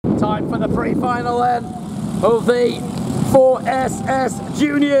Time for the pre-final then of the 4SS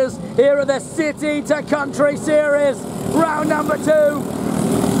Juniors here at the City to Country Series. Round number 2,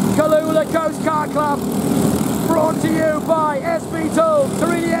 Kalula Coast Car Club, brought to you by SB Tools,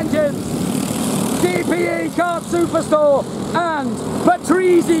 Turini Engines, DPE Kart Superstore and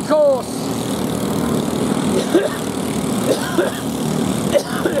Patrizi Course.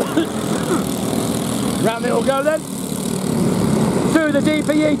 Round they all go then, to the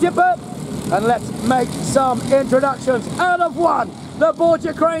DPE dipper, and let's make some introductions. Out of 1, the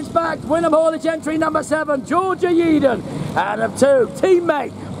Borgia Cranes backed Wynnum Haulage entry number 7, Georgia Yeadon. Out of 2,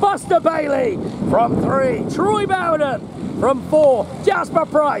 teammate Buster Bailey. From 3, Troy Bowden. From 4, Jasper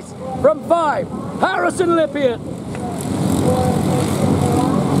Price. From 5, Harrison Lippiett.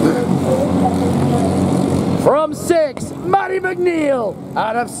 From 6, Matty McNeil.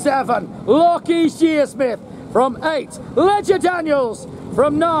 Out of 7, Lockie Shearsmith. From 8, Ledger Daniels.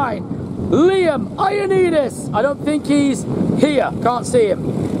 From 9, Liam Ioannidis. I don't think he's here, can't see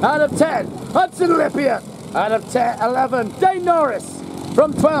him. Out of 10, Hudson Lippiett. Out of 11, Dane Norris.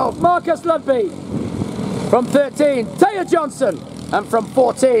 From 12, Marcus Ludby. From 13, Taya Johnson. And from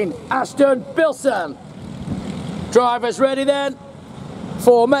 14, Ashton Bilson. Drivers ready then.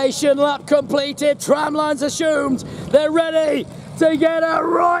 Formation lap completed, tram lines assumed. They're ready to get a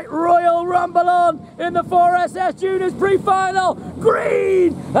right Royal Rumble on in the 4SS Juniors pre-final.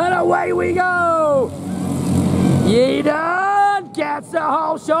 Green, and away we go. Yeadon gets a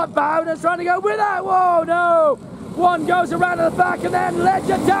whole shot. Bowden's trying to go with that. Whoa, no. One goes around to the back, and then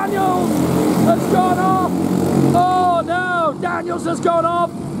Ledger Daniels has gone off. Oh no, Daniels has gone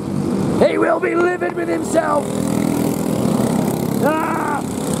off. He will be livid with himself. Ah,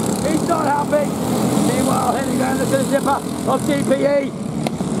 he's not happy. Meanwhile, heading down to the dipper of DPE.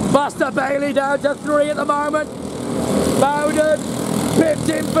 Buster Bailey down to 3 at the moment. Bowden pipped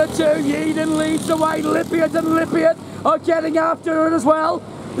in for 2. Yeadon leads the way. Lippiett and Lippiett are getting after it as well.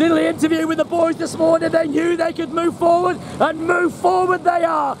 Little interview with the boys this morning. They knew they could move forward, and move forward they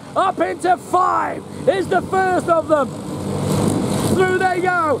are. Up into 5 is the first of them. Through they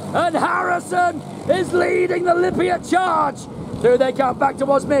go, and Harrison is leading the Lippiett charge. Through they come back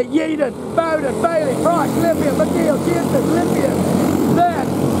towards me. Yeadon, Bowden, Bailey, Price, Lippiett, McNeil, Shearsmith, Lippiett. Then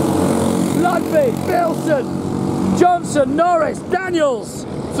Ludby, Bilson, Johnson, Norris, Daniels.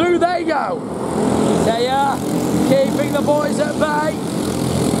 Through they go. Taya keeping the boys at bay.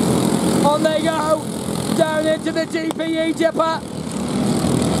 On they go, down into the DPE dipper.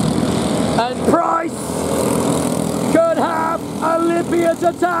 And Price could have a Lippiett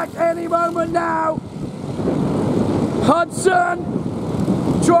attack any moment now. Hudson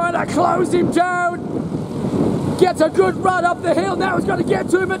trying to close him down. Gets a good run up the hill. Now he's got to get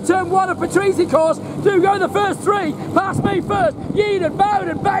to him at turn 1 of Patrizi Course. Do go the first 3. Past me first. Yeadon,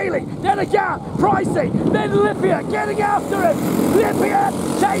 Bowden, Bailey. Then again, Pricey. Then Lippiett getting after him. Lippiett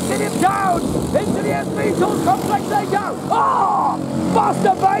chasing him down. Into the SB Tools complex they go. Oh!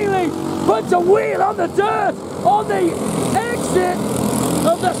 Buster Bailey puts a wheel on the dirt on the exit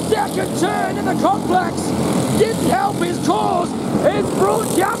of the second turn in the complex. Didn't help his cause. It's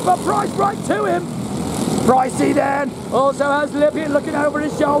brought Jasper Price right to him. Pricey then also has Lippiett looking over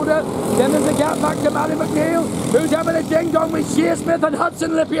his shoulder. Then there's a gap back to Matty McNeil, who's having a ding-dong with Shearsmith and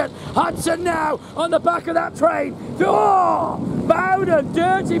Hudson Lippiett. Hudson now on the back of that train. Oh! Bowden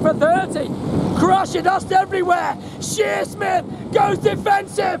dirty for 30. Crushing dust everywhere. Shearsmith goes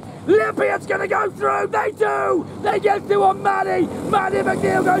defensive. Lippiett's going to go through. They do. They get through on Matty. Matty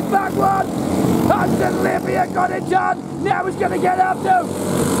McNeil goes back 1. Hudson Lippiett got it done. Now he's going to get up to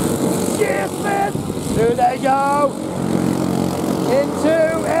Shearsmith. Through they go. Into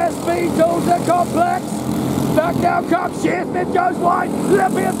SB Tools complex. Back now comes Shearsmith, goes wide.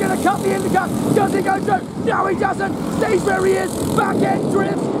 Lippiett's going to cut the undercut. Does he go through? No, he doesn't. Stays where he is. Back end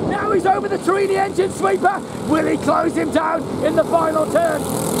drifts. Now he's over the Turini engine sweeper. Will he close him down in the final turn?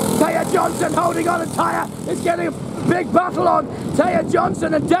 Taya Johnson holding on, and Taya is getting a big battle on. Taya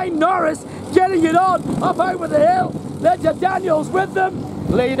Johnson and Dane Norris getting it on up over the hill. Ledger Daniels with them.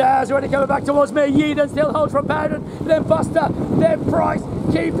 Leaders already coming back towards me. Yeadon still holds from Bowden. Then Buster. Then Price.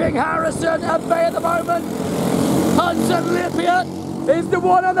 Keeping Harrison at bay at the moment. Hudson Lippiett is the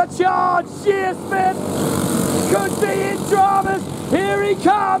one on the charge. Shearsmith could be in dramas. Here he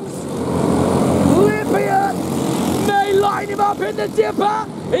comes. Lippiett may line him up in the dipper.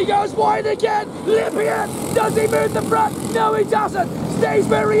 He goes wide again. Lippiett. Does he move the front? No, he doesn't. Stays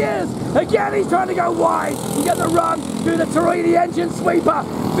where he is. Again, he's trying to go wide. You get the run through the Turini engine sweeper.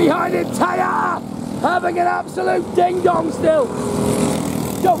 Behind him, Taya having an absolute ding-dong still.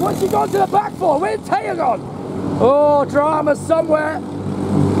 Yo, what's he gone to the back for? Where's Taya gone? Oh, drama somewhere.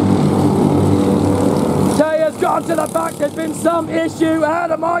 onto the back. There's been some issue out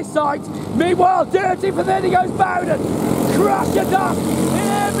of my sight. Meanwhile, Dirty, for then he goes Bowden. Crush your dust in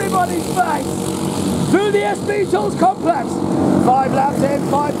everybody's face. Through the SB Tools complex. 5 laps in,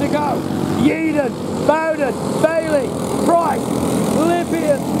 5 to go. Yeadon, Bowden, Bailey, Price,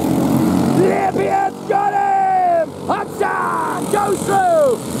 Lippian. Lippian's got him! Hudson goes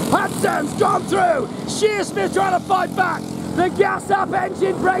through! Hudson's gone through! Shearsmith trying to fight back. The gas up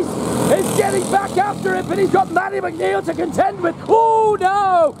engine brace is getting back after it, but he's got Matty McNeil to contend with. Oh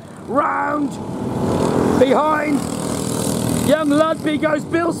no! Round behind young Ludby goes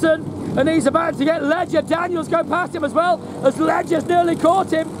Bilson, and he's about to get Ledger. Daniels go past him as well, as Ledger's nearly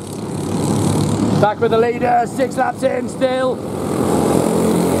caught him. Back with the leader, 6 laps in still.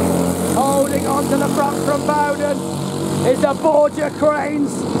 Holding on to the front from Bowden is the Borgia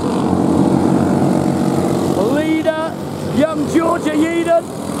Cranes. Leader, young Georgia Yeadon.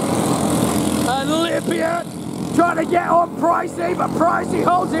 And Lippian trying to get on Pricey, but Pricey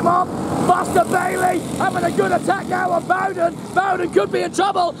holds him off. Buster Bailey having a good attack now on Bowden. Bowden could be in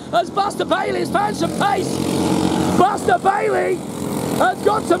trouble as Buster Bailey has found some pace. Buster Bailey has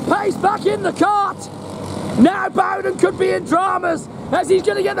got some pace back in the kart. Now Bowden could be in dramas as he's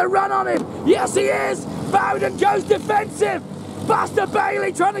going to get the run on him. Yes, he is. Bowden goes defensive. Buster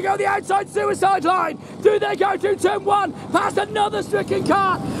Bailey trying to go the outside suicide line. Do they go to turn 1? Past another stricken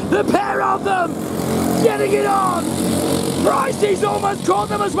kart. The pair of them getting it on. Pricey's almost caught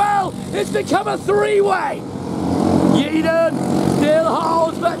them as well. It's become a 3-way. Yeadon still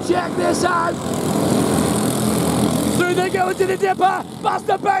holds, but check this out. Through they go into the dipper.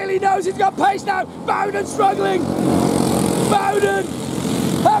 Buster Bailey knows he's got pace now. Bowden struggling. Bowden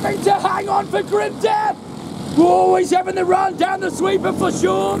having to hang on for grim death. Oh, he's having the run down the sweeper for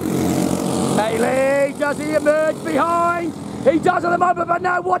sure. Bailey, does he emerge behind? He does at the moment, but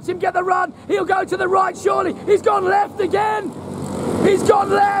now watch him get the run. He'll go to the right, surely. He's gone left again. He's gone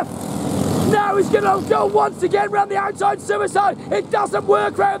left. Now he's going to go once again round the outside suicide. It doesn't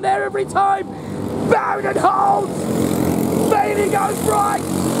work round there every time. Bowden holds. Bailey goes right.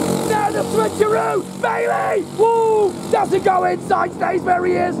 Now the switcheroo. Bailey. Woo. Doesn't go inside. Stays where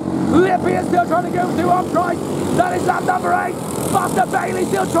he is. Lippy is still trying to go through on Price. That is lap number 8. Buster Bailey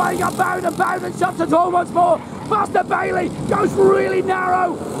still trying up Bowden. Bowden shuts the door once more. Buster Bailey goes really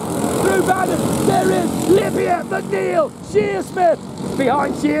narrow through Bowden. There is Lippian, McNeil, Shearsmith.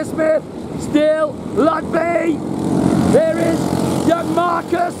 Behind Shearsmith, still Ludby. There is young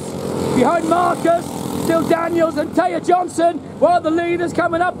Marcus. Behind Marcus, still Daniels and Taya Johnson, while the leader's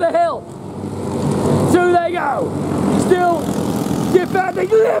coming up the hill. Through they go. Still defending.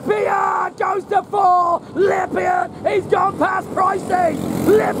 Lippian goes to 4. Lippian, he's gone past Pricey.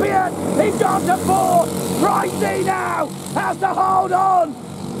 Lippian, he's gone to 4. Pricey now has to hold on.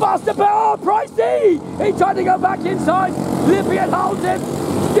 Buster Bell, oh, Pricey! He tried to go back inside. Lippian holds him.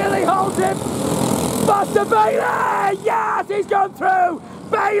 Still he holds him. Buster Bailey! Yes, he's gone through.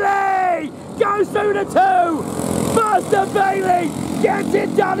 Bailey goes through the 2. Buster Bailey gets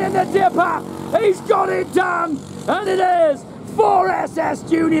it done in the dipper. He's got it done. And it is 4SS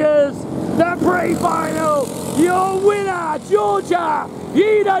Juniors, the pre-final. Your winner, Georgia.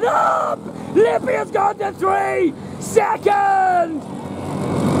 Yeadon up. Lippian's gone to 3. Second,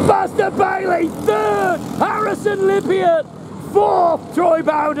 Buster Bailey. Third, Harrison Lippian. 4th, Troy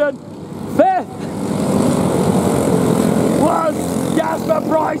Bowden. 5th was Jasper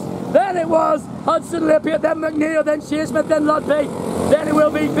Price. Then it was Hudson Lippian, then McNeil, then Shearsmith, then Ludby. Then it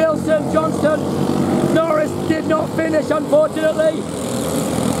will be Bilson, Johnston. Norris did not finish, unfortunately.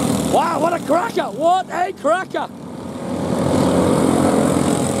 Wow, what a cracker! What a cracker!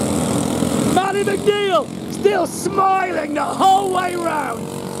 Matty McNeil still smiling the whole way round.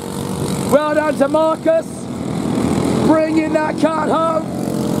 Well done to Marcus, bringing that cart home.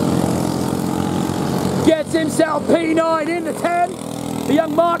 Gets himself P9 in the 10. The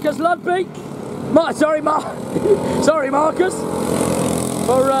young Marcus Ludby. Sorry, Marcus.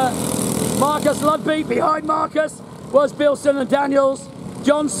 For Marcus Ludby. Behind Marcus was Bilson and Daniels.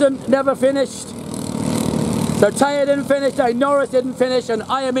 Johnson never finished. So Taya didn't finish, Norris didn't finish, and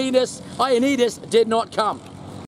Ioannidis did not come.